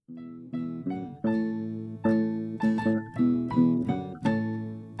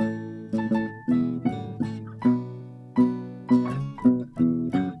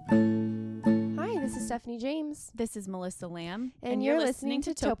This is Melissa Lamb. And you're listening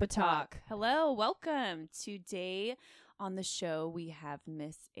to Topa Talk. Hello, welcome. Today on the show, we have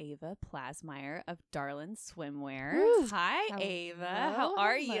Miss Ava Plasmeyer of Darlin Swimwear. Woo. Hi, Hello. Ava. How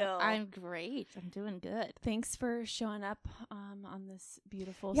are you? I'm great. I'm doing good. Thanks for showing up on this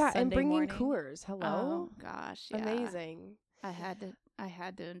beautiful Yeah, Sunday and bringing morning. Coors. Hello. Oh gosh, yeah. Amazing. I had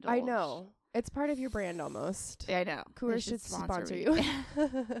to indulge. I know. It's part of your brand almost. I know. Coors They should sponsor me. you.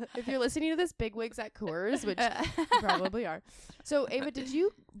 If you're listening to this, bigwigs at Coors, which you probably are. So, Ava,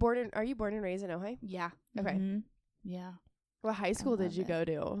 are you born and raised in Ojai? Yeah. Okay. Mhm. Yeah. What high school did love you it. go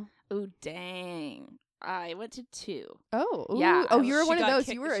to? Oh Dang. I went to 2. Oh, ooh. Yeah, Oh, you were she one of got those.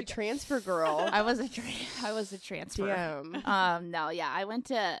 kicked- You were a she got- transfer girl. I was a transfer. Damn. No, yeah. I went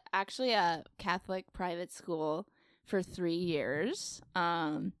to actually a Catholic private school for 3 years.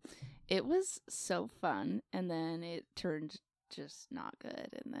 It was so fun, and then it turned just not good,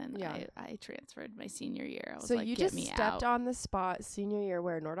 and then Yeah. I transferred my senior year. I was So like, you get just me stepped out. on the spot senior year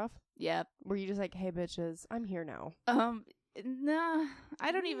where, Nordhoff? Yep. Were you just like, hey, bitches, I'm here now? No,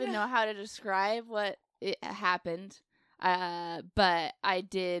 I don't even know how to describe what it happened. But I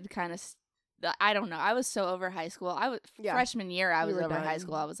did kind of. I don't know. I was so over high school. Yeah. Freshman year. I You was were over high done.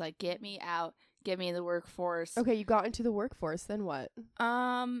 school. I was like, get me out, get me in the workforce. Okay, you got into the workforce. Then what?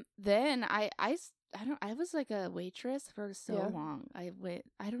 Then I was like a waitress for so Yeah. long. I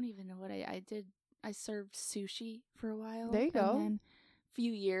don't even know what I did. I served sushi for a while. There you go. And then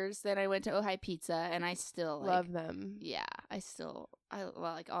few years. Then I went to Ojai Pizza, and I still Love them. Yeah,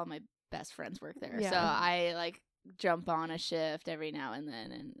 like all my best friends work there. Yeah. So I like jump on a shift every now and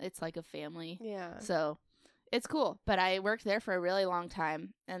then, and it's like a family. Yeah. So it's cool. But I worked there for a really long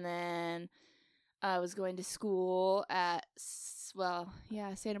time, and then I was going to school at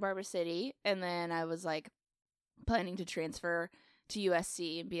Santa Barbara City, and then I was like planning to transfer to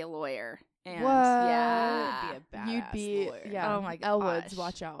USC and be a lawyer. And What? yeah, You'd be a badass You'd be, lawyer. yeah. Oh my Elwoods, gosh.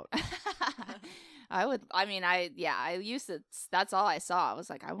 watch out. I used to, that's all I saw. I was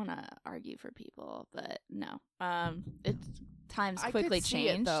like, I want to argue for people, but no. Times quickly I could see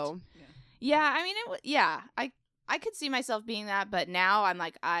changed. it, though. Yeah, I mean, I could see myself being that, but now I'm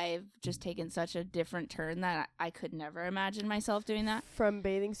like, I've just taken such a different turn that I could never imagine myself doing that. From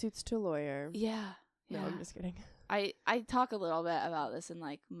bathing suits to lawyer. Yeah. No, I'm just kidding. I talk a little bit about this in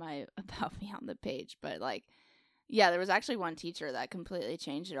like my about me on the page, but like, yeah, there was actually one teacher that completely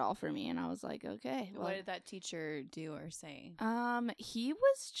changed it all for me, and I was like, okay. Well, What did that teacher do or say? he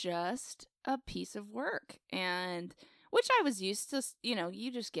was just a piece of work, and which I was used to. You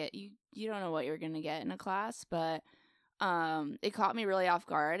just get you don't know what you're gonna get in a class, but it caught me really off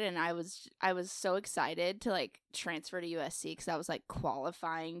guard, and I was so excited to like transfer to USC because I was like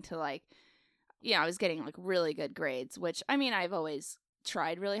qualifying to like. I was getting like really good grades, which I mean, I've always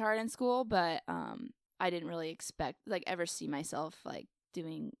tried really hard in school, but I didn't really expect like ever see myself like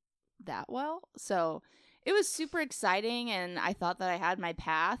doing that well. So it was super exciting, and I thought that I had my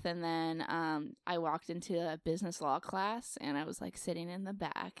path. And then I walked into a business law class, and I was like sitting in the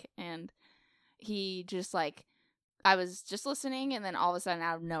back, and he just like, I was just listening, and then all of a sudden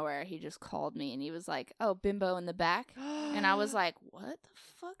out of nowhere, he just called me, and he was like, "Oh, bimbo in the back." And I was like, what the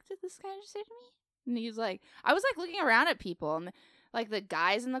fuck did this guy just say to me? And he was like, I was like looking around at people, and like the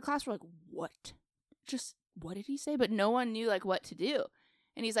guys in the class were like, what? Just, what did he say? But no one knew like what to do.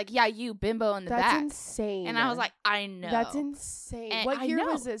 And he's like, yeah, you bimbo in the That's back. insane. And I was like, I know. That's insane. And What I year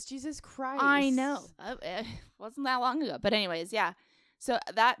know. was this? Jesus Christ. I know. It wasn't that long ago. But anyways, yeah. So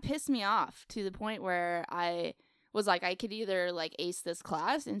that pissed me off to the point where I was like, I could either like ace this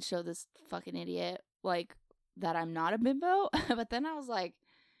class and show this fucking idiot like that I'm not a bimbo. But then I was like,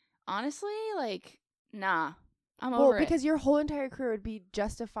 honestly, like, nah, I'm over it. Because your whole entire career would be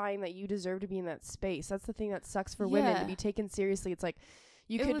justifying that you deserve to be in that space. That's the thing that sucks for women, to Yeah. be taken seriously. It's like,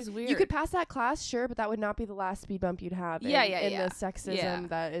 It was you weird. could pass that class, sure, but that would not be the last speed bump you'd have in Yeah. the sexism Yeah.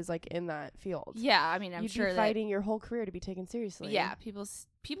 that is like in that field. Yeah, I mean, I'm You'd sure be fighting your whole career to be taken seriously. Yeah, people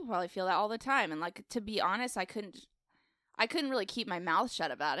probably feel that all the time, and like, to be honest, I couldn't really keep my mouth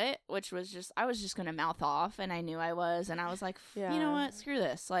shut about it, which was just, I was just gonna mouth off, and I knew I was, and I was like, you know Yeah. what, screw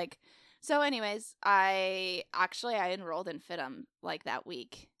this. Like, so anyways, I enrolled in FITM like that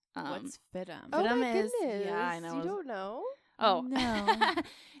week. What's FITM? Oh FITM my is- goodness. yeah, I know. You don't know? Oh No.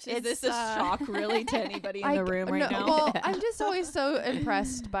 Is It's, this a shock really to anybody in the room right now? Well, I'm just always so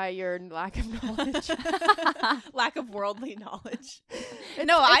impressed by your lack of knowledge. Lack of worldly knowledge.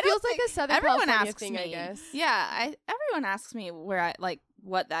 No, It I don't feels like a Southern everyone California asks thing, me. I guess. Yeah, everyone asks me where I like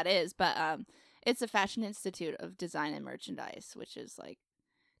what that is, but it's the Fashion Institute of Design and Merchandise, which is like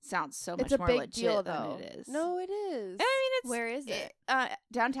sounds so It's much a more big legit deal, than though. it is. No, it is. I mean, it's Where is it?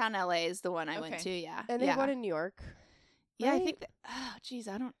 downtown LA is the one I went Okay. to. Yeah, And they yeah. have one in New York. Yeah, I right? think that, oh geez,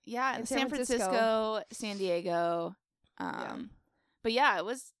 I don't, yeah, And San San Francisco, San Diego. Yeah. But yeah, it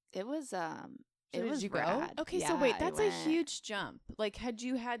was So it did was you go? rad. Okay, Yeah, so wait, I that's a went. huge jump. Like, had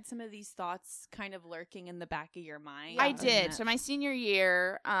you had some of these thoughts kind of lurking in the back of your mind? I Yeah. did. That- So my senior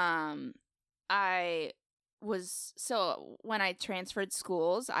year, I was, so when I transferred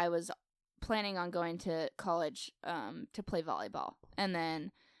schools, I was planning on going to college to play volleyball. And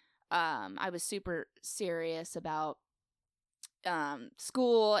then I was super serious about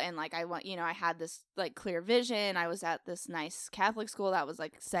school, and like I had this like clear vision. I was at this nice Catholic school that was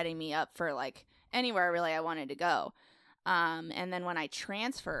like setting me up for like anywhere really I wanted to go. And then when I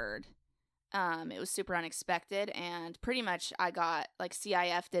transferred, it was super unexpected, and pretty much I got like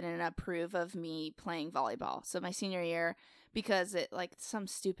CIF didn't approve of me playing volleyball. So my senior year, because it like some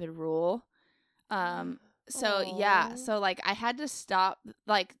stupid rule. So yeah, Aw. so like I had to stop,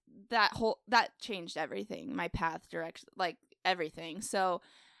 like that changed everything, my path direction, like everything. So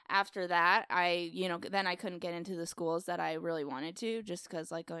after that, then I couldn't get into the schools that I really wanted to, just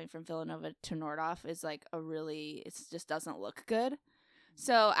because like going from Villanova to Nordhoff is like it just doesn't look good.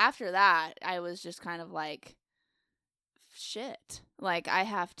 So after that, I was just kind of like, shit, like I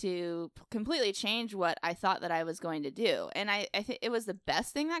have to completely change what I thought that I was going to do. And I think it was the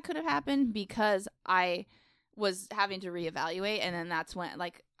best thing that could have happened, because I was having to reevaluate. And then that's when,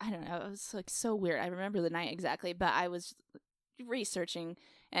 like, I don't know, it was like so weird. I remember the night exactly, but I was researching,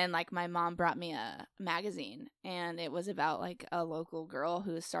 and like my mom brought me a magazine, and it was about like a local girl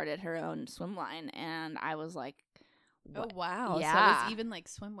who started her own swim line. And I was like, Oh, wow. So it Yeah. was even like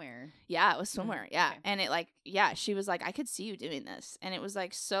swimwear. yeah, it was swimwear. Yeah. Okay. And it like, yeah, she was like, I could see you doing this. And it was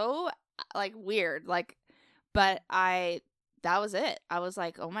like so like weird. Like, but that was it. I was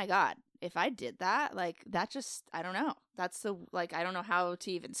like, oh my God, if I did that, like that just, I don't know. That's like, I don't know how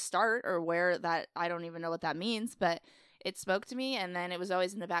to even start or where that, I don't even know what that means, but it spoke to me. And then it was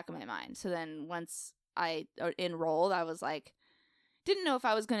always in the back of my mind. So then once I enrolled, I was like, didn't know if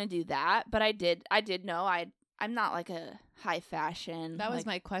I was going to do that, but I did know I'm not like a high fashion. That was like,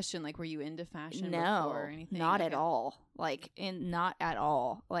 my question. Like, were you into fashion no, before or anything? not at Okay. all. Like, not at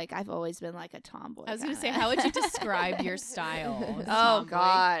all. Like, I've always been like a tomboy. I was going to say, kinda. how would you describe your style? Oh, Oh Tomboy?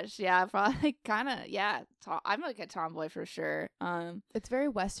 gosh, yeah, probably kind of, yeah. I'm like a tomboy for sure. It's very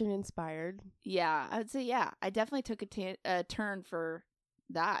Western inspired. Yeah, I would say, yeah. I definitely took a turn for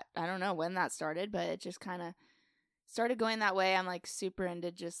that. I don't know when that started, but it just kind of started going that way. I'm like super into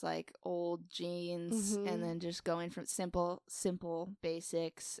just like old jeans, Mhm. and then just going from simple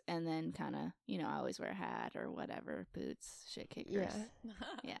basics, and then kind of, I always wear a hat or whatever, boots, shit kickers. Yeah.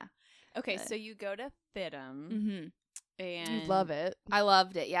 Yeah. Okay, But- so you go to FITM Mm-hmm. and You love it. I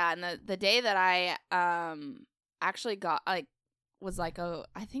loved it. Yeah. And the day that I actually got was like,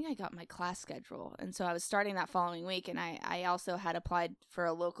 I think I got my class schedule. And so I was starting that following week, and I also had applied for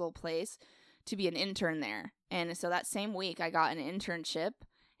a local place to be an intern there. And so that same week I got an internship,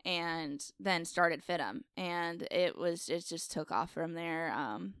 and then started FITM, and it just took off from there.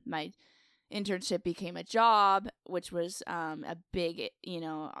 My internship became a job, which was a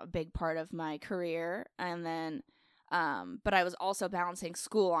big part of my career. And then but I was also balancing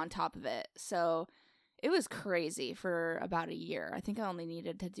school on top of it. So it was crazy for about a year. I think I only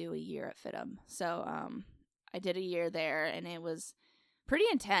needed to do a year at FITM. So I did a year there, and it was pretty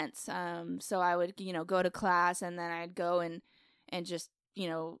intense. So I would, go to class, and then I'd go and just,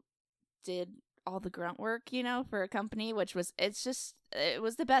 did all the grunt work, for a company, which was, it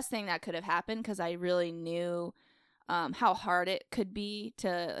was the best thing that could have happened, because I really knew how hard it could be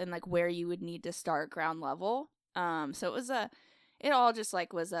and like where you would need to start ground level. So it all just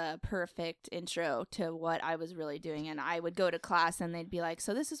like was a perfect intro to what I was really doing. And I would go to class, and they'd be like,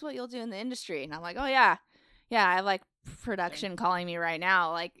 so this is what you'll do in the industry. And I'm like, oh yeah, I have like production calling me right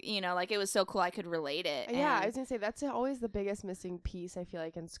now. Like, like it was so cool I could relate it. Yeah, I And- was gonna say that's always the biggest missing piece. I feel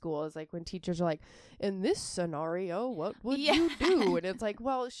like in school is like when teachers are like, "In this scenario, what would Yeah. you do?" And it's like,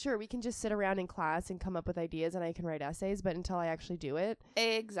 well, sure, we can just sit around in class and come up with ideas, and I can write essays. But until I actually do it,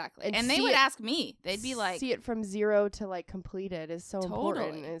 Exactly. And And they see would it- ask me. They'd be like, see it from zero to like completed is so important.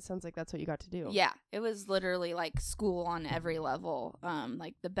 Totally. And it sounds like that's what you got to do. yeah, it was literally like school on every level.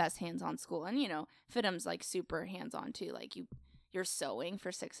 Like the best hands-on school. And FITM's like super hands-on too. Like you're sewing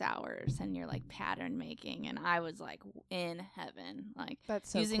for 6 hours, and you're like pattern making, and I was like in heaven. Like That's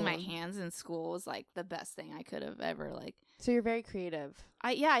so using my cool. hands in school was like the best thing I could have ever like. So you're very creative.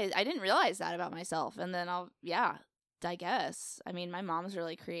 I didn't realize that about myself. And then I guess. I mean, my mom's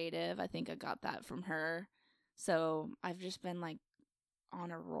really creative. I think I got that from her. So I've just been like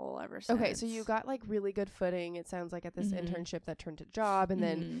on a roll ever since. Okay, so you got like really good footing, it sounds like, at this Mhm. internship that turned to job, and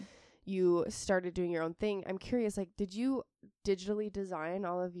then you started doing your own thing. I'm curious, like, did you digitally design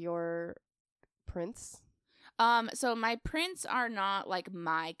all of your prints? So my prints are not like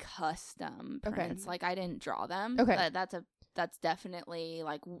my custom Okay. prints. Like I didn't draw them. Okay. But that's definitely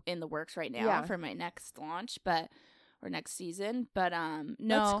like in the works right now Yeah. for my next launch, or next season. But no.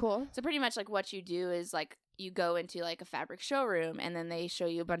 That's cool. So pretty much like what you do is like you go into like a fabric showroom and then they show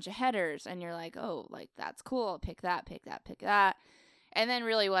you a bunch of headers and you're like, oh, like that's cool. Pick that, pick that, pick that. And then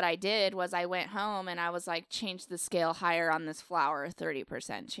really what I did was I went home and I was like, change the scale higher on this flower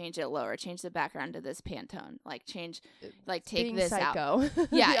 30%, change it lower, change the background to this Pantone, like take Being this out. psycho.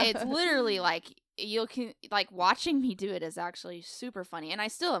 Yeah, it's literally like you can like watching me do it is actually super funny. And I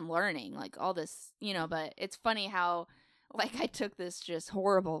still am learning like all this, but it's funny how like I took this just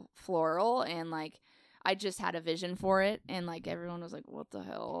horrible floral and like I just had a vision for it, and like everyone was like, "What the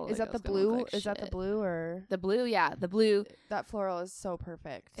hell?" Is like, that the blue? Is that the blue or the blue? Yeah, the blue. that floral is so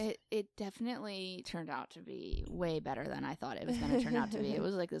perfect. It definitely turned out to be way better than I thought it was going to turn out to be. It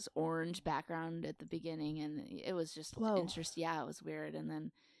was like this orange background at the beginning, and it was just interesting. Yeah, it was weird. And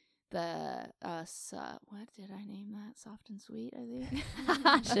then the what did I name that? Soft and sweet, I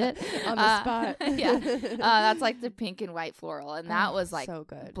think. Shit, On the spot. Yeah, that's like the pink and white floral, and that was like so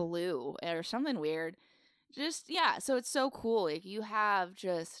good. blue or something weird. Just so it's so cool. Like you have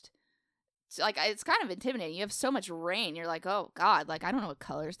just like it's kind of intimidating. You have so much rain. You're like, oh god, like I don't know what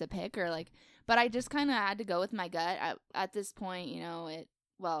colors to pick or like. But I just kind of had to go with my gut at this point.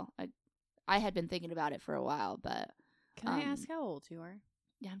 I had been thinking about it for a while, but Can I ask how old you are?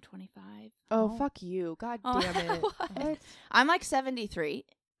 yeah, I'm 25. Oh, fuck you. God damn it. What? I'm like 73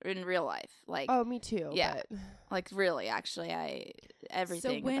 in real life. Like Me too. Yeah. But like really, actually,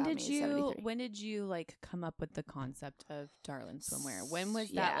 everything. So when about did me is you 73. when did you like come up with the concept of Darlin Swimwear? When was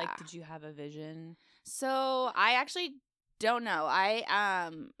that? Like, did you have a vision? So I actually don't know.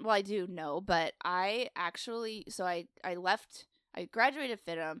 I do know, but I actually I left. I graduated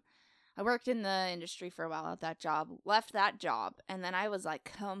FITM. I worked in the industry for a while at that job, left that job, and then I was like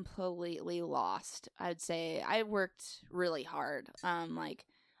completely lost. I'd say I worked really hard. Like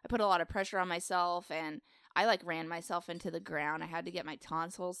I put a lot of pressure on myself and I like ran myself into the ground. I had to get my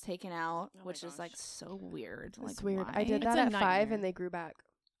tonsils taken out, which is like so weird. it's like weird. why? I did It's that a at 5 nightmare. and they grew back.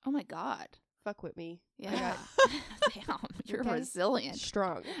 Oh my god. Fuck with me. Yeah. Damn, you're Okay. resilient.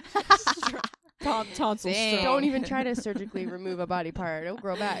 Strong. Tonsils. Dang. Don't even try to surgically remove a body part. It'll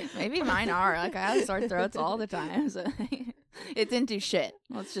grow back. Maybe mine are. Like I have sore throats all the time. So it didn't do shit.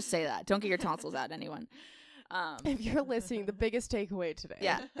 Let's just say that. Don't get your tonsils out, anyone. If you're listening, the biggest takeaway today.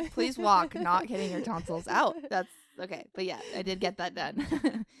 Yeah. Please walk not getting your tonsils out. That's okay. But yeah, I did get that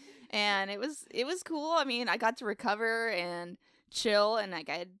done. And it was cool. I mean, I got to recover and chill, and like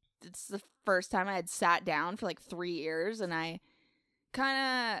it's the first time I had sat down for like 3 years, and I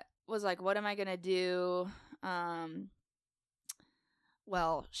kind of was like, what am I gonna do?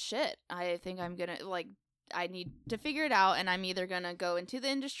 Well, shit. I think I'm gonna I need to figure it out, and I'm either gonna go into the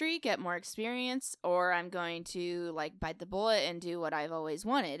industry, get more experience, or I'm going to like bite the bullet and do what I've always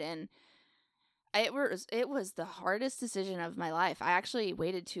wanted. And it was the hardest decision of my life. I actually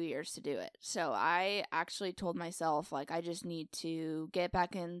waited 2 years to do it. So I actually told myself like I just need to get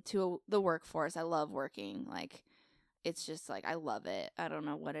back into the workforce. I love working. Like it's just like I love it. I don't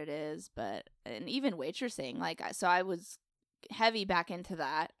know what it is, but and even waitressing. Like so I was heavy back into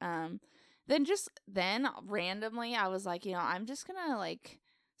that. Then randomly I was like, I'm just gonna like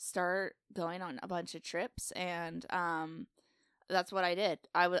start going on a bunch of trips, and that's what I did.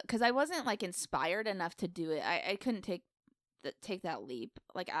 Because I wasn't like inspired enough to do it. I couldn't take that leap.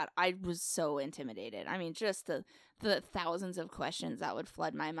 Like I was so intimidated. I mean, just the thousands of questions that would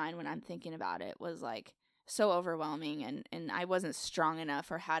flood my mind when I'm thinking about it was like so overwhelming, and I wasn't strong enough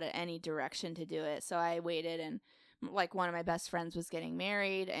or had any direction to do it. So I waited, and like one of my best friends was getting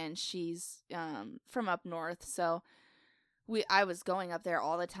married, and she's from up north, so I was going up there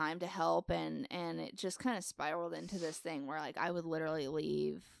all the time to help, and it just kind of spiraled into this thing where like I would literally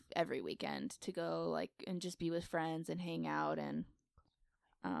leave every weekend to go like and just be with friends and hang out, and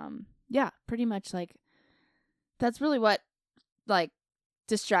yeah, pretty much like that's really what like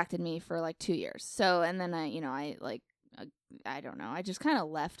distracted me for like 2 years. So and then I don't know. I just kind of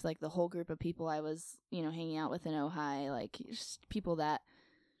left like the whole group of people I was, hanging out with in Ojai, like just people that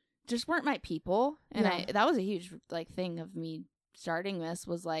just weren't my people. And Yeah. that was a huge like thing of me starting this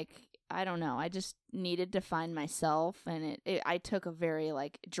was like, I don't know. I just needed to find myself, and I took a very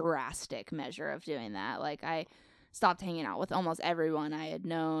like drastic measure of doing that. Like I stopped hanging out with almost everyone I had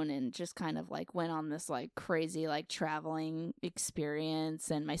known, and just kind of like went on this like crazy like traveling experience.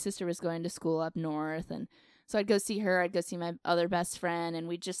 And my sister was going to school up north, and so I'd go see her, I'd go see my other best friend, and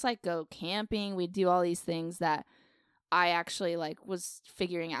we'd just like go camping. We'd do all these things that I actually like was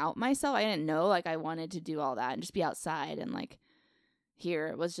figuring out myself. I didn't know like I wanted to do all that and just be outside. And like here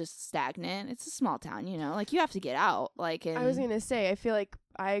it was just stagnant. It's a small town, you know, like you have to get out. Like, I was gonna say, I feel like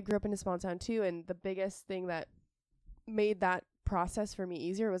I grew up in a small town too, and the biggest thing that made that process for me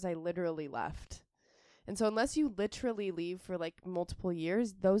easier was I literally left. And so unless you literally leave for like multiple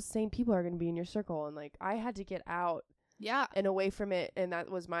years, those same people are going to be in your circle. And like I had to get out and away from it, and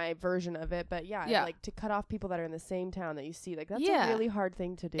that was my version of it. But yeah, like to cut off people that are in the same town that you see, like that's a really hard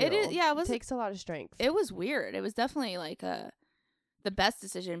thing to do. It is. Yeah, it takes a lot of strength. It was weird. It was definitely like the best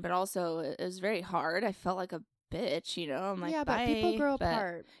decision, but also it was very hard. I felt like a bitch, you know. I'm like, yeah, but people grow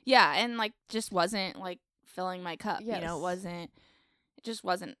apart. Yeah, and like just wasn't like filling my cup. You know, it just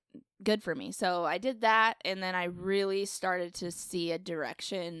wasn't good for me. So I did that, and then I really started to see a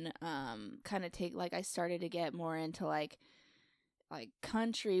direction kind of take, like I started to get more into like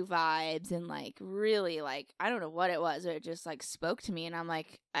country vibes, and like really like I don't know what it was, it just like spoke to me, and I'm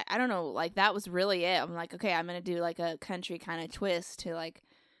like I don't know, like that was really it. I'm like, okay, I'm gonna do like a country kind of twist to like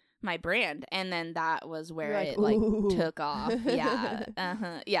my brand. And then that was where it like took off. Yeah.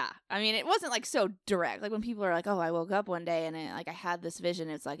 Yeah. I mean, it wasn't like so direct. Like when people are like, oh, I woke up one day and it, like I had this vision.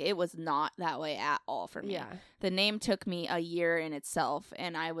 It's like, it was not that way at all for me. Yeah. The name took me a year in itself,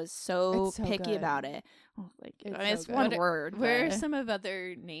 and I was so picky about it. Like, I mean, it's one word. Where are some of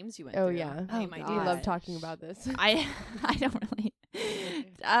other names you went through? Yeah. Oh, I do love talking about this. I don't really.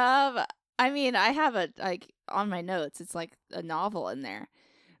 I mean, I have a, like, on my notes, it's like a novel in there.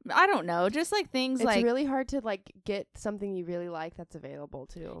 I don't know, just like things it's really hard to like get something you really like that's available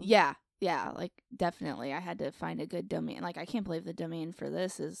too. Yeah, like definitely I had to find a good domain. Like I can't believe the domain for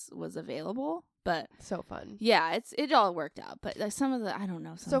this was available, but so fun. Yeah, it all worked out, but like some of the, I don't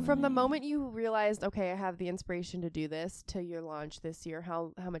know. So from the moment you realized, okay, I have the inspiration to do this, to your launch this year,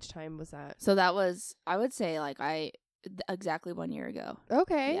 how much time was that? So that was, I would say, like exactly 1 year ago.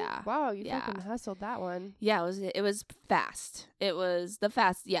 Okay. Yeah. Wow, you fucking hustled that one. Yeah, it was fast. It was the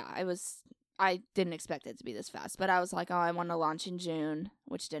fast. Yeah, I didn't expect it to be this fast, but I was like, oh, I want to launch in June,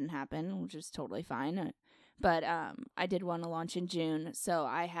 which didn't happen, which is totally fine. But I did want to launch in June, so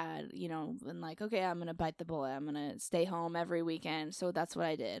I had, been like, okay, I'm gonna bite the bullet. I'm gonna stay home every weekend. So that's what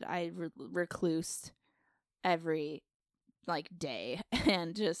I did. I reclused every like day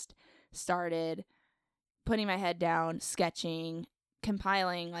and just started putting my head down, sketching,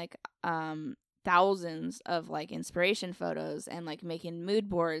 compiling like thousands of like inspiration photos, and like making mood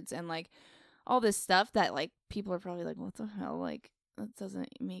boards and like all this stuff that like people are probably like, what the hell, like that doesn't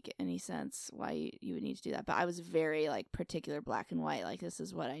make any sense why you would need to do that. But I was very like particular, black and white, like this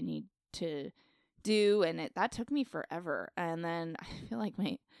is what I need to do, and that took me forever. And then I feel like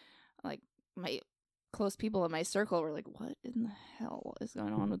my close people in my circle were like, what in the hell is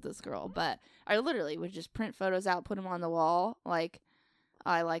going on with this girl? But I literally would just print photos out, put them on the wall, like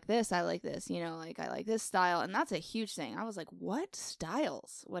I like this, like I like this style. And that's a huge thing. I was like, what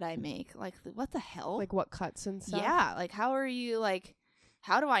styles would I make? Like what the hell? Like what cuts and stuff? Yeah, like how are you, like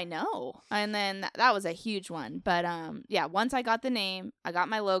how do I know? And then that was a huge one. But yeah, once I got the name, I got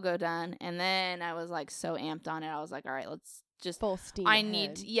my logo done, and then I was like so amped on it. I was like, all right, let's just full steam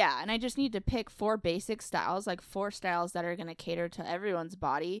ahead. And I just need to pick 4 basic styles, like 4 styles that are going to cater to everyone's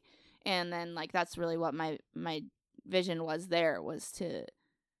body. And then like that's really what my vision was to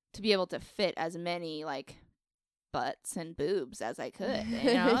be able to fit as many like butts and boobs as I could,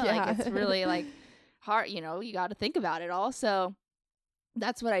 like it's really like hard, you got to think about it all. So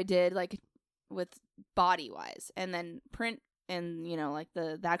that's what I did, like with body wise, and then print and like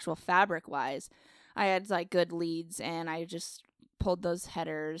the actual fabric wise, I had like good leads, and I just pulled those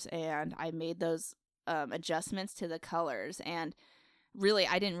headers and I made those adjustments to the colors. And really,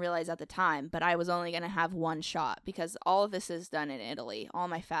 I didn't realize at the time, but I was only going to have one shot because all of this is done in Italy. All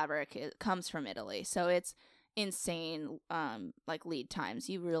my fabric, it comes from Italy. So it's insane, like lead times.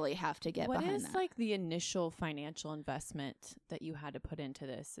 You really have to get behind that. What is like the initial financial investment that you had to put into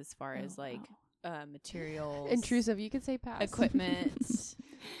this, as far as like materials? Intrusive, you could say pass. Equipment,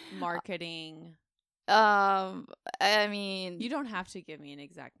 marketing. I mean, you don't have to give me an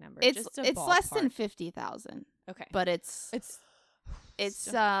exact number. It's just a less than 50,000. Okay, but it's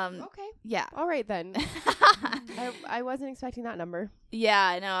okay. Yeah. All right then. I wasn't expecting that number. Yeah,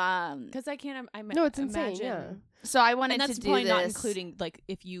 I know. Because I can't. No, it's insane. Yeah. So I wanted to do this, not including like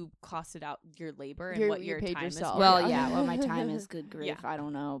if you costed out your labor and what your paid time yourself. is. Well, yeah. Well, my time is good grief. Yeah. I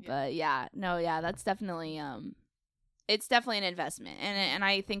don't know, but that's definitely it's definitely an investment, and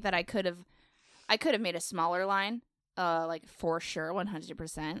I think that I could have made a smaller line, like for sure,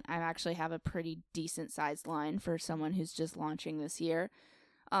 100%. I actually have a pretty decent sized line for someone who's just launching this year.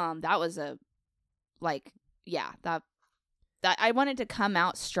 That was that I wanted to come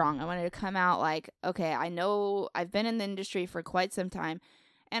out strong. I wanted to come out like, okay, I know I've been in the industry for quite some time,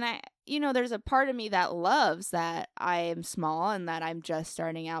 and there's a part of me that loves that I am small and that I'm just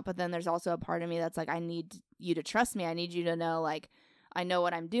starting out, but then there's also a part of me that's like, I need you to trust me. I need you to know, like, I know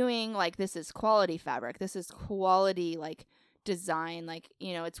what I'm doing. Like, this is quality fabric. This is quality, like, design. Like,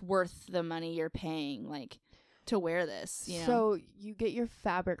 it's worth the money you're paying, like, to wear this. So you get your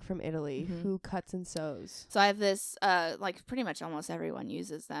fabric from Italy. Mhm. Who cuts and sews? So I have this, like, pretty much almost everyone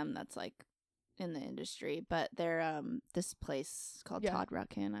uses them. That's, like, in the industry, but they're this place called Yeah. Todd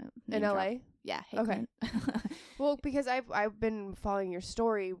Ruckin In LA? Yeah. Okay. Hickman. Well, because I've been following your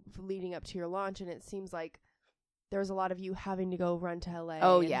story leading up to your launch, and it seems like there was a lot of you having to go run to LA.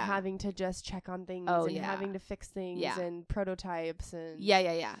 Oh, and yeah. having to just check on things Oh, and yeah. having to fix things Yeah. and prototypes and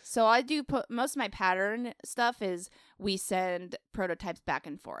Yeah. So I do put most of my pattern stuff is we send prototypes back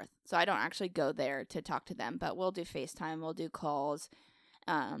and forth. So I don't actually go there to talk to them, but we'll do FaceTime, we'll do calls.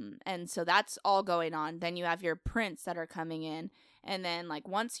 And so that's all going on. Then you have your prints that are coming in. And then, like,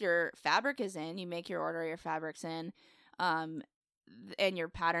 once your fabric is in, you make your order, your fabric's in, and your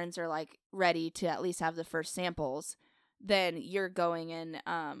patterns are, like, ready to at least have the first samples, then you're going in,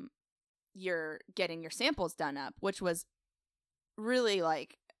 you're getting your samples done up, which was really,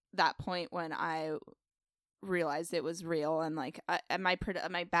 like, that point when I realized it was real. And, like, my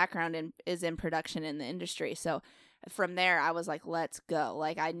background is in production in the industry. So from there, I was like, let's go.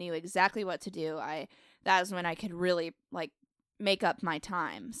 Like, I knew exactly what to do. That was when I could really, like, make up my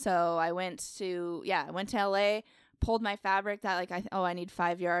time. So I went to LA, pulled my fabric that, like, I need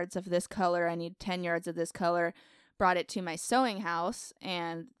 5 yards of this color. I need 10 yards of this color. Brought it to my sewing house,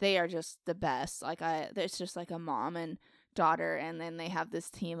 and they are just the best. Like, it's just like a mom and daughter, and then they have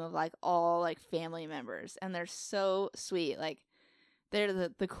this team of, like, all, like, family members, and they're so sweet. Like, they're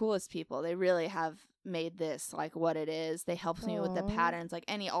the coolest people. They really have made this, like, what it is. They helped me with the Aw. patterns, like,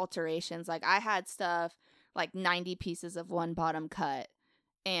 any alterations. Like, I had stuff, like, 90 pieces of one bottom cut,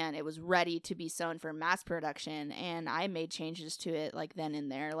 and it was ready to be sewn for mass production, and I made changes to it, like, then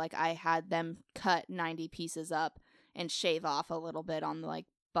and there. Like, I had them cut 90 pieces up and shave off a little bit on the, like,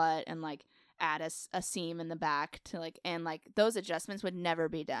 butt, and, like, add a seam in the back to, like, and, like, those adjustments would never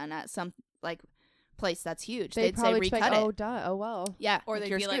be done at some, like, place that's huge. They'd They'd say probably just be recut like, it. oh, duh. Oh, well. Yeah, Or they'd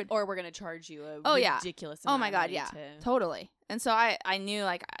you're be like, screwed. or we're gonna charge you a Oh, yeah. ridiculous Oh amount my of God, money yeah, to- totally. And so I knew,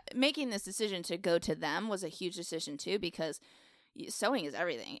 like, making this decision to go to them was a huge decision too, because sewing is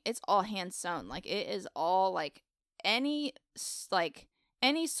everything. It's all hand sewn. Like, it is all, like, any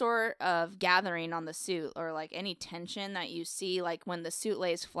sort of gathering on the suit, or, like, any tension that you see, like, when the suit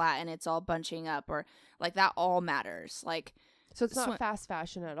lays flat and it's all bunching up, or, like, that all matters. Like, So it's not fast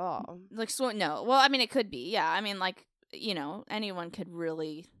fashion at all. no. Well, I mean, it could be. Yeah. I mean, like, anyone could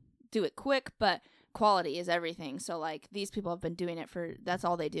really do it quick, but quality is everything. So, like, these people have been doing it that's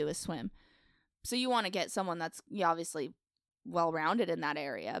all they do is swim. So you want to get someone that's obviously well-rounded in that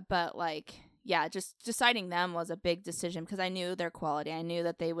area. But, like, yeah, just deciding them was a big decision, because I knew their quality. I knew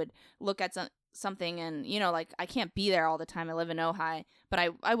that they would look at something and, like, I can't be there all the time. I live in Ojai, but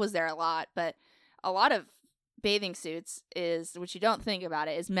I was there a lot. But a lot of bathing suits is, which you don't think about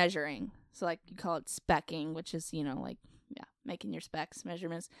it, is measuring. So, like, you call it specking, which is, like, yeah, making your specs,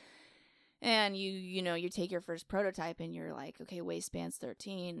 measurements. And you take your first prototype and you're like, okay, waistband's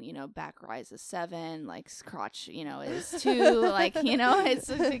 13, back rise is 7, like, crotch, is 2, like, it's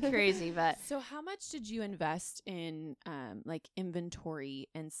crazy. But So how much did you invest in like inventory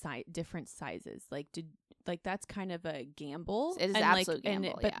and different sizes? Like, that's kind of a gamble. It is and, absolute like,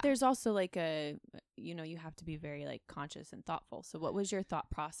 gamble, but yeah. there's also, like, you have to be very, like, conscious and thoughtful. So what was your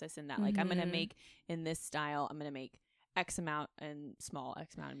thought process in that? Like, I'm gonna Mhm. make in this style, I'm gonna make X amount and small,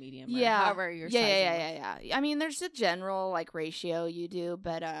 X amount and medium. Or yeah, however your yeah. I mean, there's a general, like, ratio you do,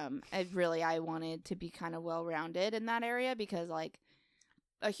 but I wanted to be kind of well rounded in that area, because, like,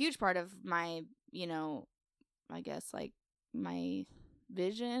 a huge part of my, I guess, like, my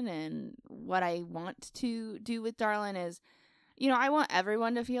vision and what I want to do with Darlin is, I want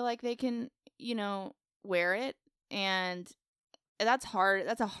everyone to feel like they can, wear it. And that's hard.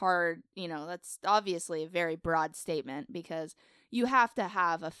 That's that's obviously a very broad statement, because you have to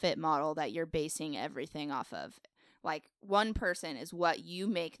have a fit model that you're basing everything off of. Like, one person is what you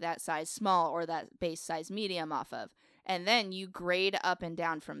make that size small or that base size medium off of. And then you grade up and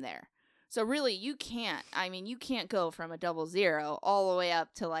down from there. So really, you can't go from a 00 all the way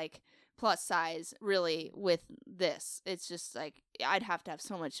up to, like, plus size really with this. It's just like I'd have to have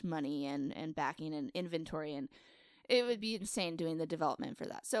so much money and backing and inventory, and it would be insane doing the development for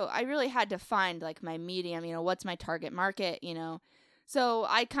that. So I really had to find like my medium, what's my target market, So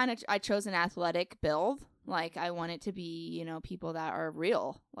I chose an athletic build. Like I want it to be, people that are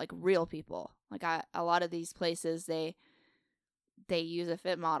real, like real people. Like a lot of these places, they use a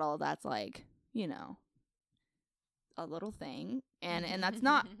fit model that's like, a little thing, and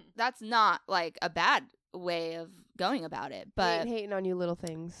that's not like a bad way of going about it, We ain't but hating on you, little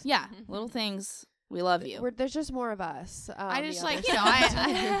things. yeah, little things, we love you. There's just more of us. I just the like, other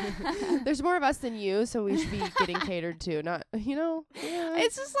I there's more of us than you, so we should be getting catered to. Not, yeah.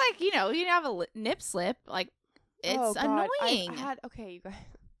 it's just like, you have a nip slip, like it's Oh, God. annoying. Okay, you guys.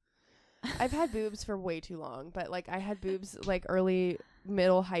 I've had boobs for way too long, but like I had boobs like early,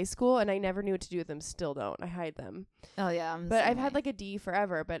 middle, high school, and I never knew what to do with them. Still don't. I hide them. Oh yeah, But I've had like a D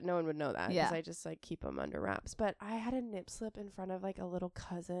forever, but no one would know that because Yeah. I just like keep them under wraps. But I had a nip slip in front of like a little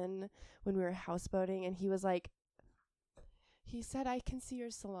cousin when we were houseboating, and he was like, he said, "I can see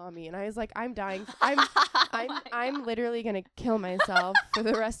your salami," and I was like, "I'm dying. I'm literally gonna kill myself for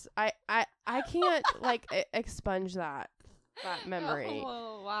the rest. I can't like expunge that memory."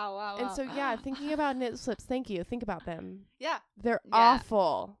 Oh, wow. And so yeah, thinking about nip slips. Thank you. Think about them. Yeah. They're Yeah.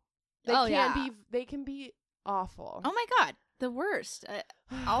 awful. They Oh, can't yeah. be. They can be awful. Oh my God, the worst.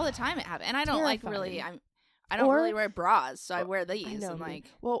 All the time it happens, and I don't like really. I don't Or- really wear bras, so I wear these. I know. And me.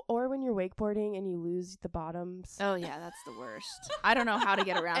 like, Well, or when you're wakeboarding and you lose the bottoms, oh yeah, that's the worst. I don't know how to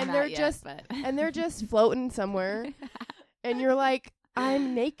get around And that they're yet, just- but and they're just floating somewhere, and you're like,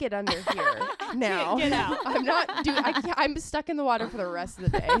 I'm naked under here now. Get out. I'm not. Dude, I can't, I'm stuck in the water for the rest of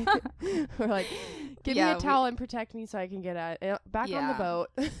the day. We're like, give me Yeah, a towel and protect me so I can get back on the Yeah. boat.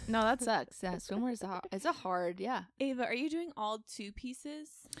 no, that sucks. Yeah, swimwear is it's a hard. Yeah, Ava, are you doing all 2 pieces?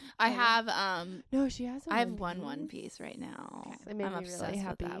 I Okay. have No, she has. I have one piece right now. Okay. It made I'm me really obsessed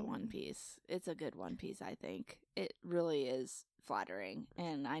happy. with that one piece. It's a good one piece, I think. It really is flattering,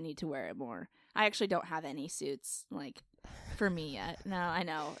 and I need to wear it more. I actually don't have any suits like for me yet. No, I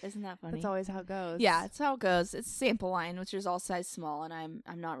know. Isn't that funny? That's always how it goes. Yeah, it's how it goes. It's a sample line, which is all size small, and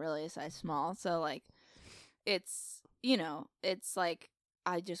I'm not really a size small, so like it's it's like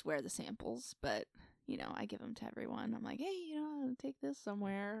I just wear the samples, but I give them to everyone. I'm like, hey, take this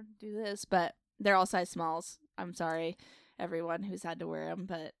somewhere, do this, but they're all size smalls. I'm sorry, everyone who's had to wear them,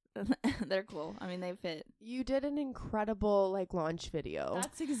 but they're cool. I mean, they fit. You did an incredible like launch video.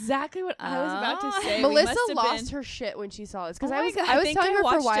 That's exactly what I was about to say. We Melissa must have lost been- her shit when she saw this because Oh I my was God. I was think telling I her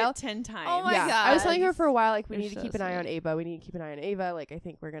for a watched while. it 10 times. Oh my yeah, God. I was telling her for a while, like, we You're need to so keep an eye on sweet. Ava. We need to keep an eye on Ava. Like, I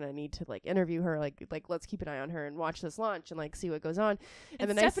think we're gonna need to like interview her. Like let's keep an eye on her and watch this launch and like see what goes on. And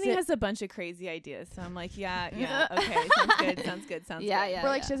then Stephanie has a bunch of crazy ideas, so I'm like, yeah, okay, sounds good. Yeah, good. yeah. we're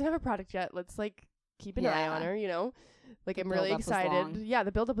like, she doesn't have a product yet. Let's like keep an eye on Yeah. her. Like The I'm really build-up was excited. long. Yeah,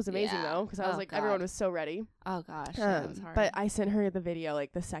 the build up was amazing Yeah. though because I was Oh, like everyone God. was so ready. Oh gosh, yeah, it was hard. But I sent her the video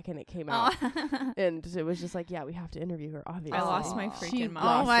like the second it came out, oh. and it was just like, yeah, we have to interview her. Obviously, I lost my Aw. freaking She mind. Oh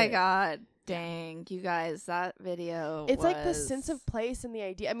lost my it. God. Dang, you guys, that video It's like the was- sense of place and the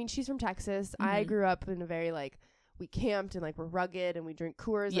idea. I mean, she's from Texas. I Mhm. grew up in a very like we camped and like we're rugged and we drink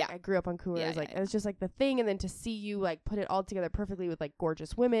Coors. Yeah. Like I grew up on Coors. Yeah, like yeah, it was just like the thing. And then to see you like put it all together perfectly with like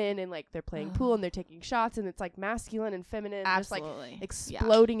gorgeous women and like they're playing pool and they're taking shots and it's like masculine and feminine, just like Absolutely.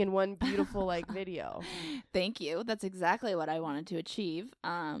 exploding in one beautiful like video. Thank you. That's exactly what I wanted to achieve.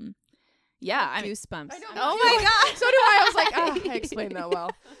 Yeah, I mean, Goosebumps. oh my God. So do I. I was like, I explained that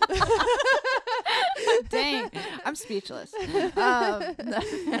well. Dang, I'm speechless.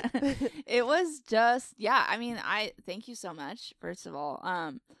 It was just, yeah. I mean, I thank you so much. First of all,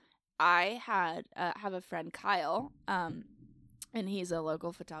 I have a friend Kyle, and he's a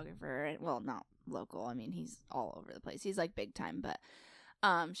local photographer. Well, not local. I mean, he's all over the place. He's like big time. But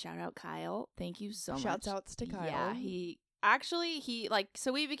shout out Kyle. Thank you so much. Shouts outs to Kyle. Yeah, he like,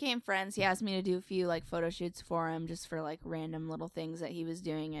 so we became friends. He asked me to do a few like photo shoots for him, just for like random little things that he was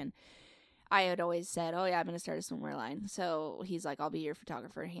doing, and I had always said, oh yeah, I'm gonna start a swimwear line. So he's like, I'll be your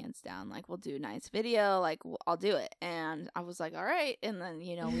photographer, hands down. Like, we'll do a nice video. Like, I'll do it. And I was like, all right. And then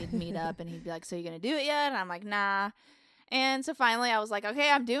we'd meet up, and he'd be like, so you gonna do it yet? And I'm like, nah. And so finally, I was like, okay,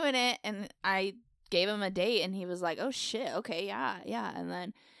 I'm doing it. And I gave him a date, and he was like, oh shit, okay, yeah. And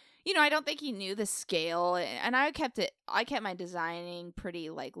then, I don't think he knew the scale, and I kept my designing pretty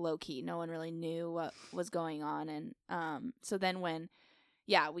like low key. No one really knew what was going on, and so then when,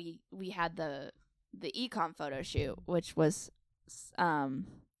 we had the ecom photo shoot, which was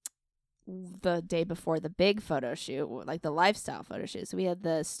the day before the big photo shoot, like the lifestyle photo shoot. So we had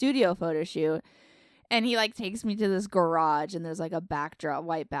the studio photo shoot, And he like takes me to this garage, and there's like a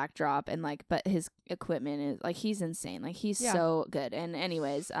white backdrop, and like, but his equipment is like, he's insane. Like he's so good. And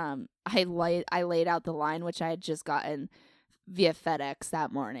anyways, I laid out the line, which I had just gotten via FedEx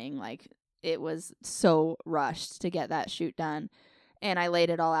that morning. Like it was so rushed to get that shoot done. And I laid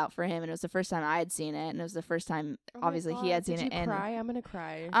it all out for him, and it was the first time I had seen it, and it was the first time, obviously, he had seen it. Did you cry? I'm gonna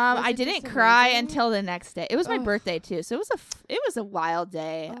cry. I didn't cry until the next day. It was my birthday too, so it was a wild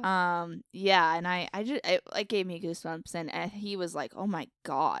day. Yeah, and it gave me goosebumps, and he was like, "Oh my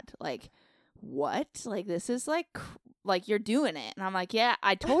God, like what? Like this is like you're doing it," and I'm like, "Yeah,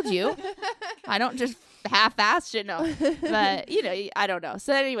 I told you." I don't just half-ass shit, no. But, you know, I don't know.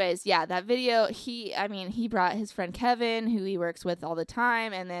 So anyways, yeah, that video, he brought his friend Kevin, who he works with all the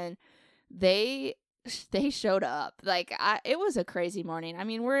time, and then they showed up. Like, it was a crazy morning. I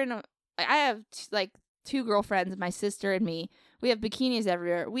mean, I have, like, 2 girlfriends, my sister and me. We have bikinis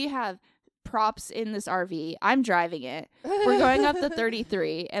everywhere. We have props in this RV. I'm driving it. We're going up the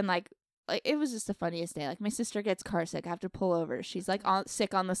 33, and, like, it was just the funniest day. Like, my sister gets car sick. I have to pull over. She's, like,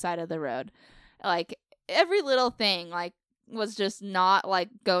 sick on the side of the road. Like, every little thing, like, was just not, like,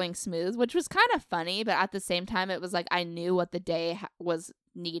 going smooth, which was kind of funny. But at the same time, it was, like, I knew what the day was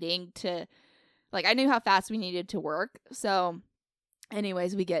needing to, like, I knew how fast we needed to work. So,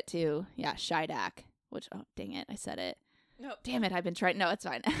 anyways, we get to, Shidak, which, oh, dang it, I said it. No. Damn it, no, it's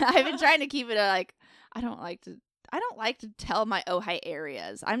fine. I've been trying to keep it, like, I don't like to tell my Ojai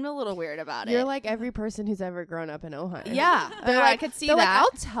areas. I'm a little weird about it. You're like every person who's ever grown up in Ojai. Yeah. I could see that. Like,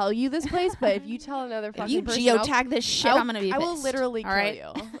 I'll tell you this place, but if you tell another fucking person, geotag this shit, I'm going to be pissed. I will literally kill right?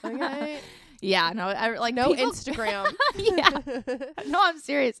 you. Okay? Yeah, no, I like no people, Instagram. Yeah. No, I'm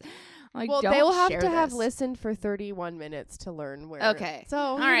serious. Like, well, don't they will have share to have this. listened for 31 minutes to learn where. Okay. So,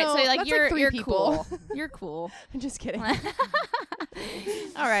 all right. So, like, that's you're 3 people. cool. You're cool. I'm just kidding. All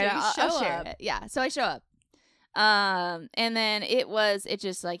right. So I'll share it. Yeah. So I show up. And then it was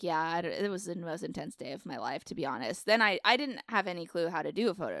like, it was the most intense day of my life, to be honest. Then I didn't have any clue how to do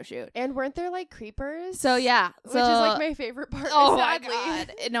a photo shoot. And weren't there like creepers? So yeah, which is like my favorite part. Oh sadly. my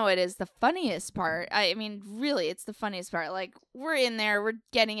God. No, it is the funniest part. I mean, really, it's the funniest part. Like, we're in there, we're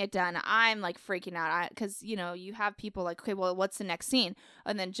getting it done. I'm like freaking out because, you know, you have people like, okay, well, what's the next scene?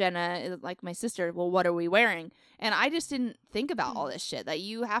 And then Jenna, like my sister, well, what are we wearing? And I just didn't think about all this shit that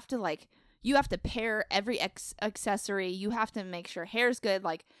you have to pair every accessory. You have to make sure hair's good,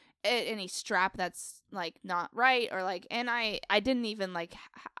 like any strap that's like not right, or like, and I didn't even like,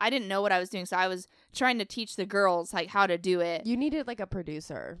 I didn't know what I was doing. So I was trying to teach the girls like how to do it. You needed like a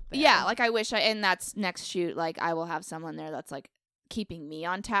producer. There. Yeah. Like I wish and that's next shoot. Like I will have someone there that's like keeping me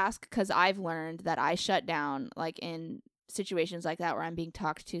on task. 'Cause I've learned that I shut down like in situations like that where I'm being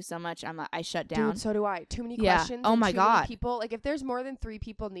talked to so much, I shut down. Dude, so do I. Too many questions. Oh my God. God. People, like if there's more than 3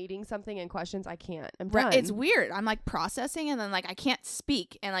 people needing something and questions, I can't. I'm Right, done. it's weird. I'm like processing and then like I can't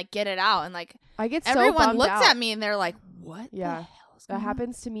speak and like get it out and like I get so everyone bummed looks out. at me and they're like, "What the hell is that going on?"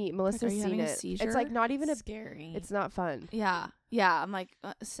 happens to me. Melissa's are you seen having a it. seizure? It's like not even scary. It's not fun. Yeah. I'm like,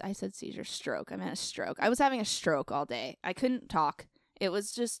 I said seizure, stroke. I meant a stroke. I was having a stroke all day. I couldn't talk. It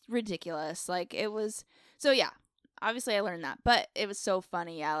was just ridiculous. Like it was. So yeah. Obviously, I learned that, but it was so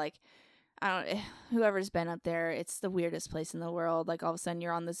funny. Yeah, like, whoever's been up there, it's the weirdest place in the world. Like, all of a sudden,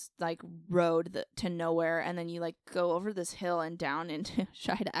 you're on this, like, road to nowhere, and then you, like, go over this hill and down into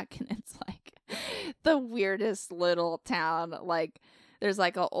Shidak, and it's, like, the weirdest little town. Like, there's,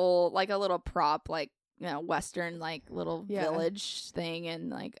 like, a little prop, like, you know, Western, like, little village thing,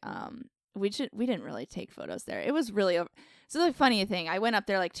 and, like, we didn't really take photos there. It was really So the funny thing, I went up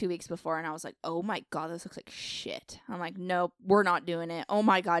there like 2 weeks before and I was like, oh my God, this looks like shit. I'm like, nope, we're not doing it. Oh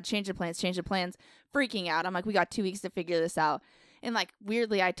my God, change the plans. Freaking out. I'm like, we got 2 weeks to figure this out. And like,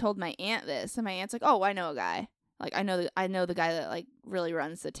 weirdly, I told my aunt this and my aunt's like, oh, I know a guy. Like, I know the guy that like really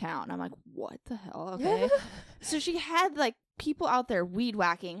runs the town. I'm like, what the hell? Okay. So she had like people out there weed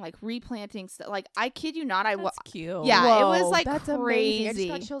whacking, like replanting stuff. Like, I kid you not, That's cute. Yeah, Whoa, it was like that's crazy.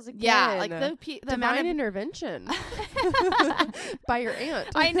 Amazing. I just got chills again. Yeah, like the divine amount of intervention by your aunt.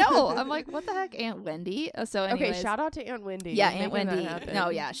 I know. I'm like, what the heck, Aunt Wendy? So anyways, okay, shout out to Aunt Wendy. Yeah, making Aunt Wendy. that happen. No,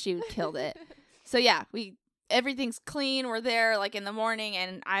 yeah, she killed it. So yeah, everything's clean. We're there like in the morning,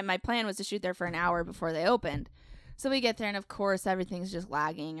 and my plan was to shoot there for an hour before they opened. So we get there, and of course, everything's just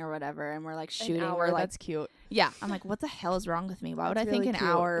lagging or whatever, and we're like shooting. An hour, we're like, that's cute. Yeah, I'm like, what the hell is wrong with me? Why would That's I think really an cute.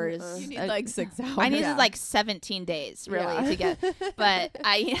 hour is? You need like 6 hours. I needed like 17 days really to get, but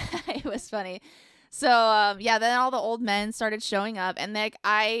it was funny. So yeah, then all the old men started showing up, and like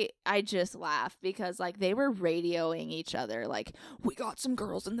I just laughed because like they were radioing each other like, we got some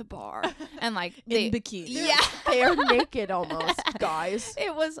girls in the bar, and like they In bikini. yeah. They're naked almost, guys.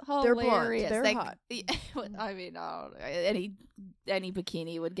 It was They're blonde. hilarious. They're like, hot. I mean, any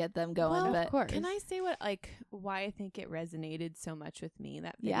bikini would get them going. Well, but Of course. Can I say why I think it resonated so much with me,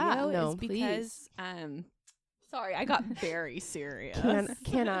 that video? Yeah, no, is because sorry, I got very serious.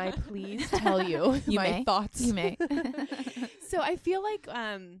 Can I please tell you You my may. thoughts? you may. So I feel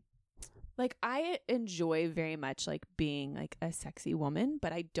like I enjoy very much like being like a sexy woman,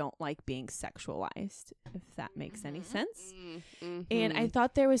 but I don't like being sexualized, if that makes any sense. And I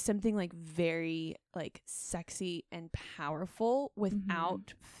thought there was something like very like sexy and powerful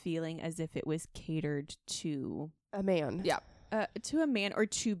without feeling as if it was catered to a man. Yeah. to a man or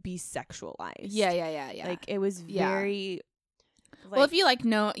to be sexualized. Yeah. Like it was Yeah. very Well, if you like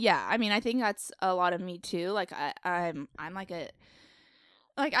know, yeah, I mean, I think that's a lot of me too. Like I'm like a,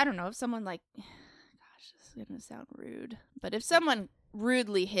 like, I don't know if someone like, gosh, this is gonna sound rude, but if someone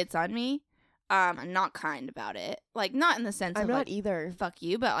rudely hits on me, I'm not kind about it. Like, not in the sense I'm of not like, either. fuck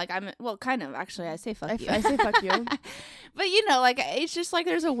you, but like well, kind of actually, I say fuck you. I say fuck you. But you know, like it's just like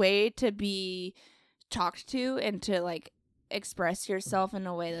there's a way to be talked to and to like express yourself in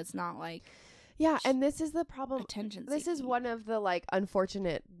a way that's not like Yeah, and this is the problem. attention. This is seeking. one of the like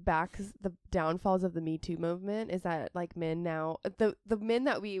unfortunate the downfalls of the Me Too movement is that like men now the men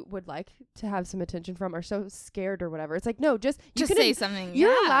that we would like to have some attention from are so scared or whatever. It's like, no, just say something.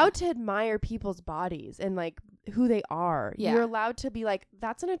 You're yeah. allowed to admire people's bodies and like who they are. Yeah. You're allowed to be like,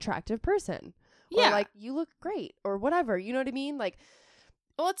 that's an attractive person. Or Yeah. like, you look great or whatever. You know what I mean? Like,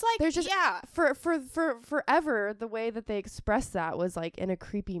 Well, it's like there's just yeah. for forever the way that they expressed that was like in a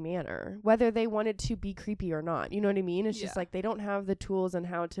creepy manner, whether they wanted to be creepy or not. You know what I mean? It's just Yeah. like they don't have the tools on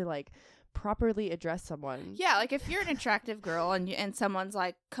how to like properly address someone. Yeah, like if you're an attractive girl and someone's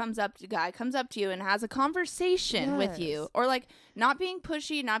like comes up to you and has a conversation with you, Yes. or like not being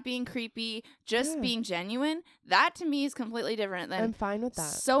pushy, not being creepy, just Yeah. being genuine, that to me is completely different I'm than fine with that.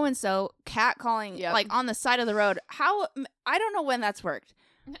 so and so catcalling Yep. like on the side of the road. How I don't know when that's worked.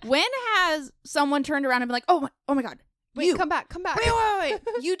 When has someone turned around and been like, oh my god, Wait, you come back. wait,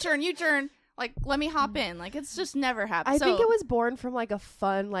 you turn. Like, let me hop in. Like, it's just never happened. I think it was born from like a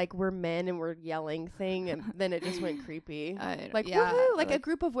fun, like we're men and we're yelling thing, and then it just went creepy. Like yeah, woohoo! Like a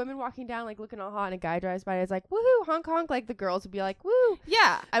group of women walking down, like looking all hot, and a guy drives by. And it's like woohoo, honk honk. Like the girls would be like woo.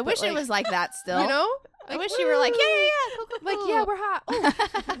 yeah. I wish it like- was like that still. You know? I Like, wish you were like, woo! yeah, cool. Like yeah, we're hot.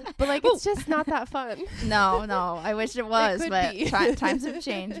 Oh. But like it's just not that fun. No, I wish it was, could but be. times have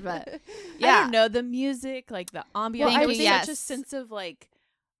changed. But I yeah, don't know, the music, like the ambiance, Thank there you, was such yes. a sense of like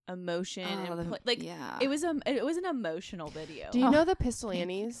emotion Oh, and the- like yeah, it was an emotional video. Do you Oh, know the Pistol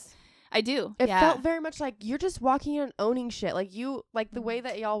Annies? I do. It yeah. felt very much like you're just walking in and owning shit. Like you, like the way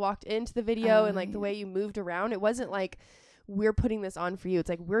that y'all walked into the video Oh, and like the yeah. way you moved around. It wasn't like we're putting this on for you. It's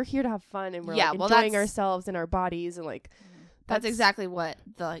like we're here to have fun and we're Yeah, like well, enjoying that's- ourselves and our bodies and like That's exactly what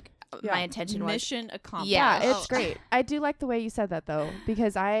the like Yeah. my intention was. Mission accomplished. Yeah. it's Oh. great. I do like the way you said that though,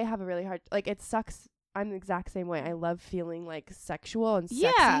 because I have a really hard like it sucks. I'm the exact same way. I love feeling like sexual and sexy,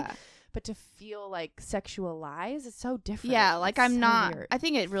 Yeah, but to feel like sexualized, it's so different. yeah. Like It's I'm so not. weird. I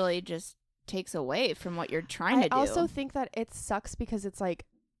think it really just takes away from what you're trying to do. I also think that it sucks because it's like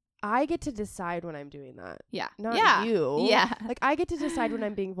I get to decide when I'm doing that. yeah, Not yeah, you. yeah, Like I get to decide when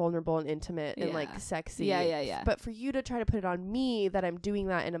I'm being vulnerable and intimate and like Yeah. sexy. yeah. But for you to try to put it on me that I'm doing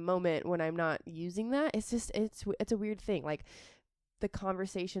that in a moment when I'm not using that, it's just it's a weird thing. Like the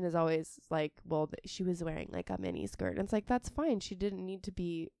conversation is always like, well, she was wearing like a mini skirt. And it's like that's fine. She didn't need to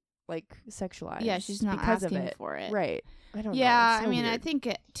be like sexualized. Yeah, she's not because asking of it. for it. Right. I don't know. Yeah, It's so I mean, I weird. think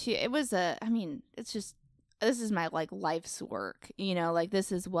it too. It was I mean, it's just this is my like life's work. You know, like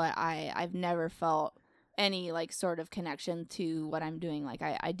this is what I've never felt any like sort of connection to what I'm doing. Like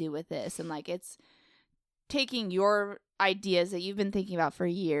I do with this, and like it's taking your ideas that you've been thinking about for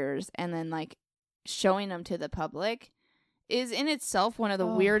years and then like showing them to the public is in itself one of the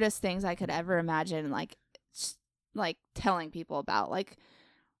Oh. weirdest things I could ever imagine. Like telling people about like.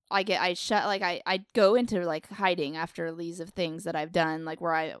 I go into like hiding after these of things that I've done, like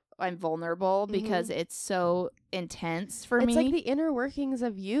where I'm vulnerable because it's so intense for it's me. like the inner workings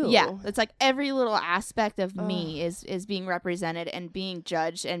of you. Yeah, it's like every little aspect of me Ugh. is being represented and being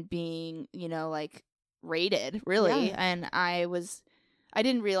judged and being, you know, like rated, really. Yeah. And I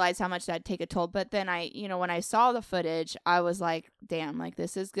didn't realize how much that'd take a toll, but then when I saw the footage, I was like, damn, like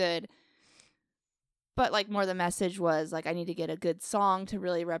this is good. But like more the message was like I need to get a good song to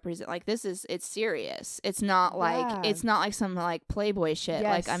really represent like it's serious. It's not like Yeah. it's not like some like Playboy shit.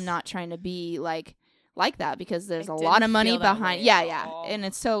 Like I'm Yes. not trying to be like like that because there's I a lot didn't of money feel that behind. way Yeah, at yeah. all. And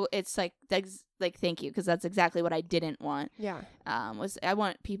it's like that's like thank you because that's exactly what I didn't want. Yeah. Was I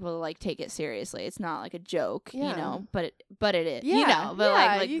want people to like take it seriously. It's not like a joke, Yeah. you know, but it is, Yeah. you know, but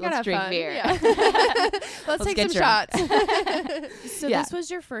yeah, like you gotta let's have drink fun. beer. Yeah. Let's take get some drunk. shots. So Yeah. this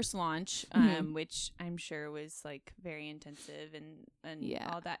was your first launch, Mhm. which I'm sure was like very intensive and Yeah.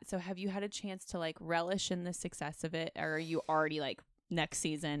 all that. So have you had a chance to like relish in the success of it, or are you already like next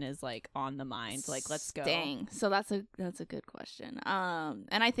season is like on the mind? Like let's go. Dang. So that's a good question.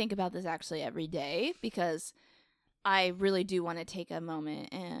 And I think about this actually every day because I really do want to take a moment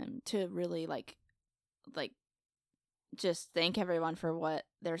and to really like just thank everyone for what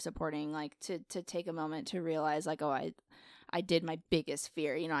they're supporting, like to take a moment to realize like, oh, I did my biggest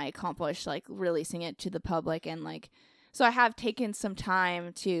fear, you know, I accomplished like releasing it to the public. And like, so I have taken some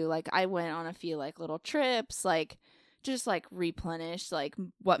time to like, I went on a few like little trips, like just like replenish like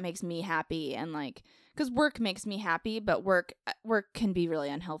what makes me happy. And like, because work makes me happy, but work can be really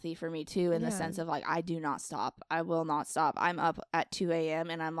unhealthy for me too, in the Yeah. sense of like, I do not stop. I will not stop. I'm up at 2 a.m.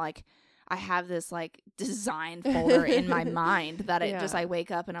 and I'm like, I have this like design folder in my mind that it just, Yeah. I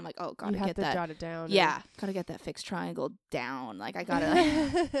wake up and I'm like, oh, gotta You have get to that. jot it down. Yeah, gotta get that fixed triangle down. Like I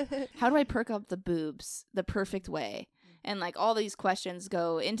gotta, how do I perk up the boobs the perfect way? And like all these questions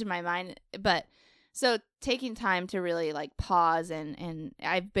go into my mind. But so taking time to really like pause and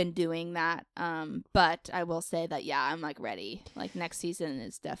I've been doing that. But I will say that, yeah, I'm like ready. Like next season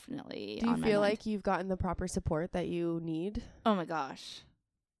is definitely Do you on my feel mind. like you've gotten the proper support that you need? Oh my gosh.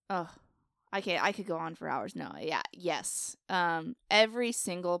 Oh, I could go on for hours. No, yeah, yes. Every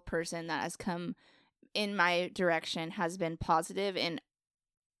single person that has come in my direction has been positive in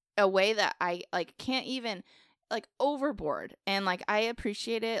a way that I like can't even like overboard. And like I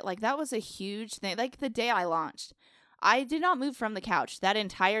appreciate it. Like that was a huge thing. Like the day I launched, I did not move from the couch that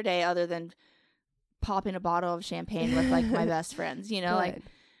entire day other than popping a bottle of champagne with like my best friends, you know, like Good.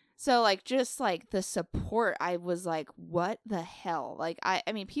 so like just like the support, I was like, what the hell? Like I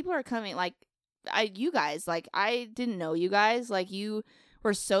mean people are coming like you guys, like I didn't know you guys, like you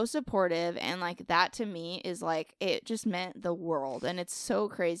were so supportive and like that to me is like it just meant the world. And it's so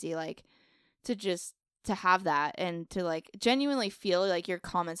crazy like to have that and to like genuinely feel like your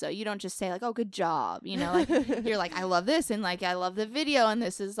comments though. You don't just say like, oh, good job, you know, like you're like, I love this and like I love the video and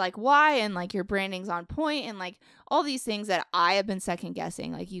this is like why, and like your branding's on point and like all these things that I have been second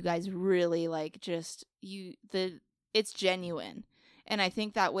guessing. Like you guys really like just it's genuine. And I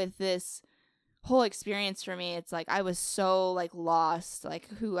think that with this whole experience for me, it's like I was so like lost like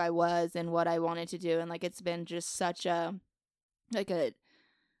who I was and what I wanted to do, and like it's been just such a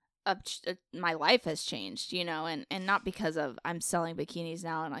my life has changed, you know, and not because of I'm selling bikinis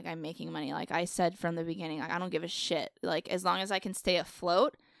now and like I'm making money. Like I said from the beginning, like I don't give a shit. Like as long as I can stay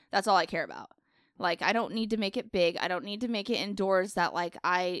afloat, that's all I care about. Like I don't need to make it big. I don't need to make it indoors that like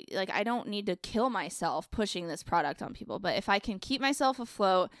I don't need to kill myself pushing this product on people. But if I can keep myself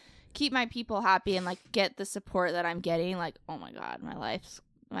afloat, keep my people happy and like get the support that I'm getting, like, oh my God, my life's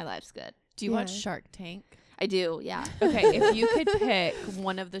good. Do you Yeah. watch Shark Tank? I do, yeah. Okay, if you could pick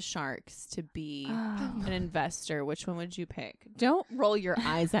one of the sharks to be Oh. an investor, which one would you pick? Don't roll your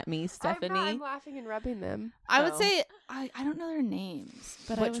eyes at me, Stephanie. I'm laughing and rubbing them. I would Oh. say I don't know their names,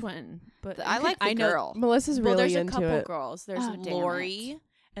 but Which one? But I like the girl. Melissa's Well, really there's a into couple it. girls. There's Oh, damn Lori,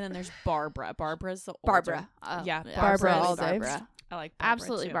 and then there's Barbara. Barbara's the older. Barbara. Yeah, Barbara absolutely all day. Barbara. I like Barbara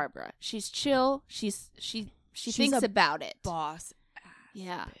Absolutely too. Barbara. She's chill. She She's thinks a about it. Boss.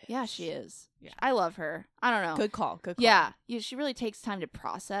 Yeah. bitch. Yeah, she is. Yeah. I love her. I don't know. Good call. Good call. Yeah. She really takes time to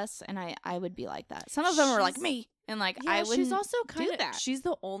process, and I would be like that. Some of them are like She's- me, and like Yeah, I wouldn't she's also kind do of that. she's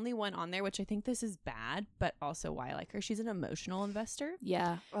the only one on there, which I think this is bad, but also why I like her. She's an emotional investor,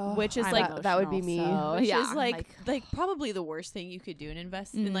 Yeah. Oh, which is I'm like that would be me. emotional, so- which yeah, is I'm like probably the worst thing you could do in in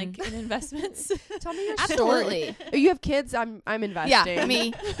investments. Tell me your Absolutely. story. You have kids. I'm investing. Yeah,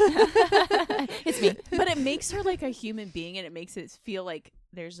 me. It's me. But it makes her like a human being, and it makes it feel like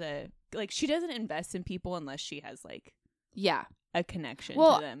there's she doesn't invest in people unless she has like Yeah. a connection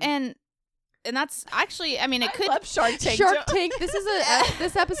Well, to them. and that's actually, I mean, it could. love Shark Tank. Shark Tank. This is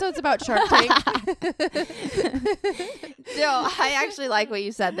this episode's about Shark Tank. No, I actually like what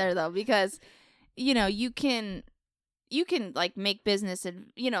you said there though, because you know you can like make business, and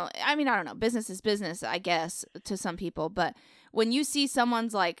you know, I mean, I don't know, business is business, I guess, to some people, but when you see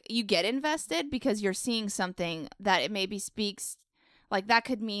someone's like, you get invested because you're seeing something that it maybe speaks, like that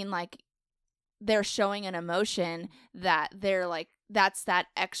could mean like they're showing an emotion that they're like, that's that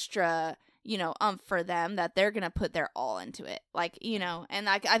extra, you know, for them, that they're gonna put their all into it, like, you know, and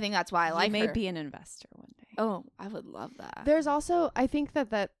I think that's why I like you may her. be an investor one day. Oh, I would love that. There's also, I think that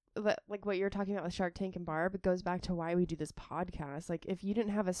like what you're talking about with Shark Tank and Barb, it goes back to why we do this podcast. Like, if you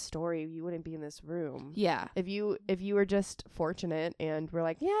didn't have a story, you wouldn't be in this room. Yeah. If you were just fortunate and we're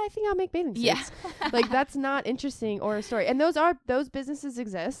like, yeah, I think I'll make bathing suits. Yeah. Like, that's not interesting or a story. And those businesses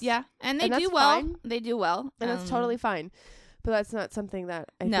exist. Yeah. And they And do that's well. fine. They do well. And that's totally fine. But that's not something that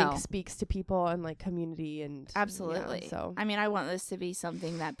I No. think speaks to people and like community and Absolutely. yeah, so I mean, I want this to be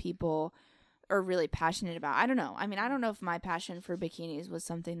something that people are really passionate about. I don't know. I mean, I don't know if my passion for bikinis was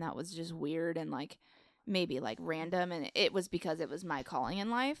something that was just weird and like maybe like random, and it was because it was my calling in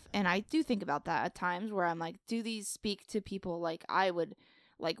life. And I do think about that at times where I'm like, do these speak to people like I would,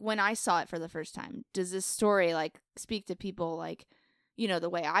 like when I saw it for the first time? Does this story like speak to people like, you know, the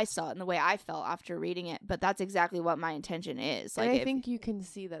way I saw it and the way I felt after reading it? But that's exactly what my intention is. Like, and I think you can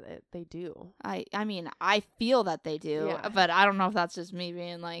see that they do. I mean, I feel that they do, Yeah. but I don't know if that's just me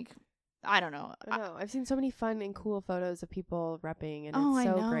being like, I don't know. I know. I've seen so many fun and cool photos of people repping, and Oh, it's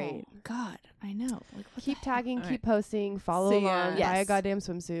so I know. great. God, I know. Like, what Keep the tagging, All keep posting, follow So, along, yeah. buy a Yes. goddamn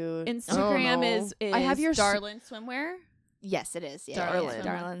swimsuit. Instagram know. is I have your Darlin Swimwear. Yes, it is. Yeah, Darlin. yeah,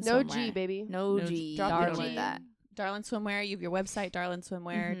 Darlin. No Swimwear. G, baby. No No G. G. Drop the Darlin. G that. Darlin Swimwear. You have your website,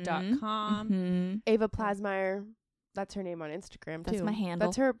 darlinswimwear.com. Mm-hmm. Ava Plasmeyer. That's her name on Instagram too. That's my handle.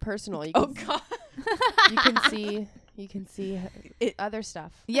 That's her personal. You Oh, can, God. you can see other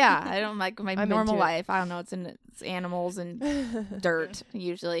stuff. Yeah, I don't like my I'm normal into it. life. I don't know. It's animals and dirt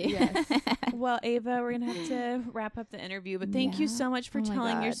usually. Yes. Well, Ava, we're going to have to wrap up the interview, but thank you Yeah. so much for Oh my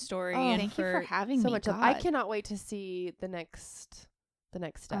telling your God. story. Oh, and Thank you for having so me. much. God. I cannot wait to see the next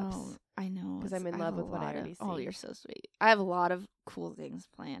steps. Oh, I know. 'Cause It's- I'm in I have love a with what I lot of- already Oh, see. you're so sweet. I have a lot of cool things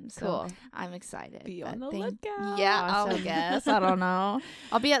planned. So Cool. I'm excited. Be but on the thank- lookout. Yeah, I Awesome. guess. I don't know.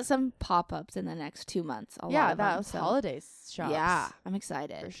 I'll be at some pop-ups in the next 2 months. A lot Yeah, of that them, was so- holidays shops. Yeah, I'm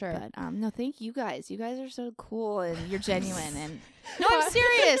excited. For sure. But no, thank you guys. You guys are so cool and you're genuine and no, I'm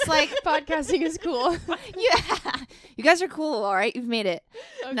serious. Like Podcasting is cool. yeah, you guys are cool. All right, you've made it.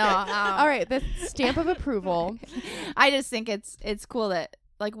 No, All right, the stamp of approval. I just think it's cool that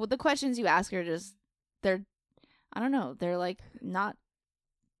like the questions you ask are just they're I don't know, they're like not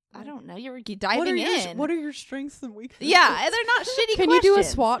I don't know, you're diving in. What are your strengths and weaknesses? Yeah, and they're not shitty Can you do a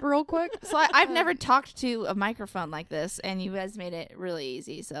questions. SWOT real quick? So I've never talked to a microphone like this, and you guys made it really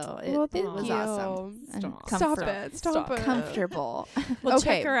easy. So it, Well, it thank was you. awesome. And Stop. Stop comfort- it. Stop it. Comfortable. Well,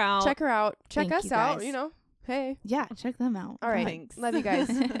 Okay, check her out. Check her out. Check Thank us you, out. guys. You know. Hey. Yeah, check them out. All right. Thanks. Love you guys.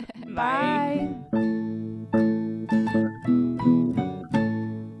 Bye. Bye.